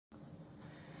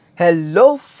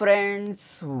Hello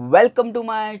friends, welcome to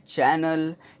my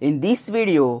channel. In this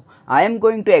video, I am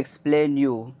going to explain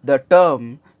you the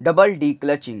term double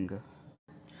declutching.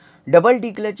 Double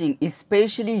declutching is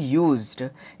specially used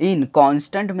in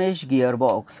constant mesh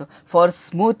gearbox for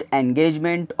smooth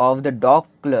engagement of the dog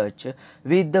clutch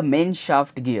with the main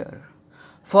shaft gear.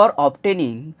 For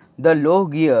obtaining the low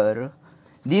gear,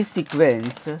 this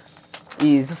sequence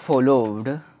is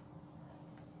followed.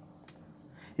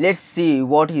 Let's see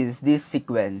what is this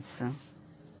sequence.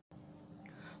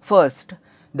 First,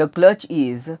 the clutch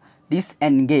is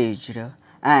disengaged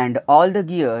and all the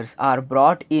gears are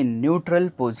brought in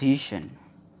neutral position.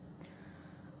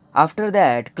 After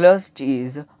that, clutch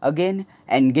is again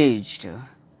engaged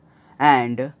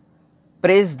and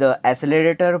press the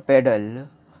accelerator pedal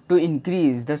to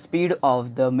increase the speed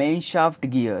of the main shaft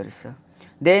gears.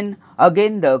 Then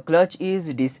again the clutch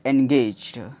is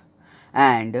disengaged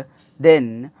and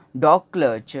then dog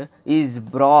clutch is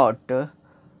brought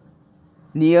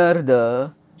near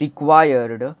the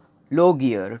required low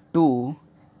gear to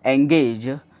engage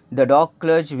the dog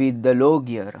clutch with the low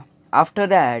gear. After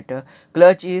that,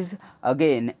 clutch is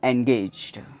again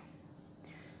engaged.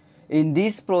 In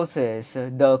this process,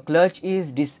 the clutch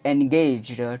is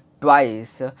disengaged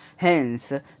twice,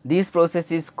 hence this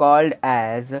process is called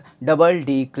as double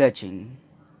declutching.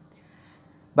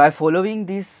 By following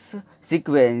this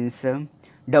sequence,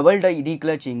 double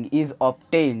declutching is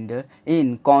obtained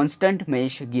in constant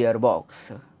mesh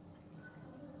gearbox.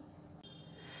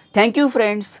 Thank you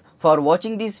friends for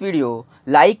watching this video.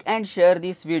 Like and share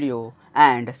this video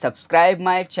and subscribe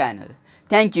my channel.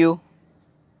 Thank you.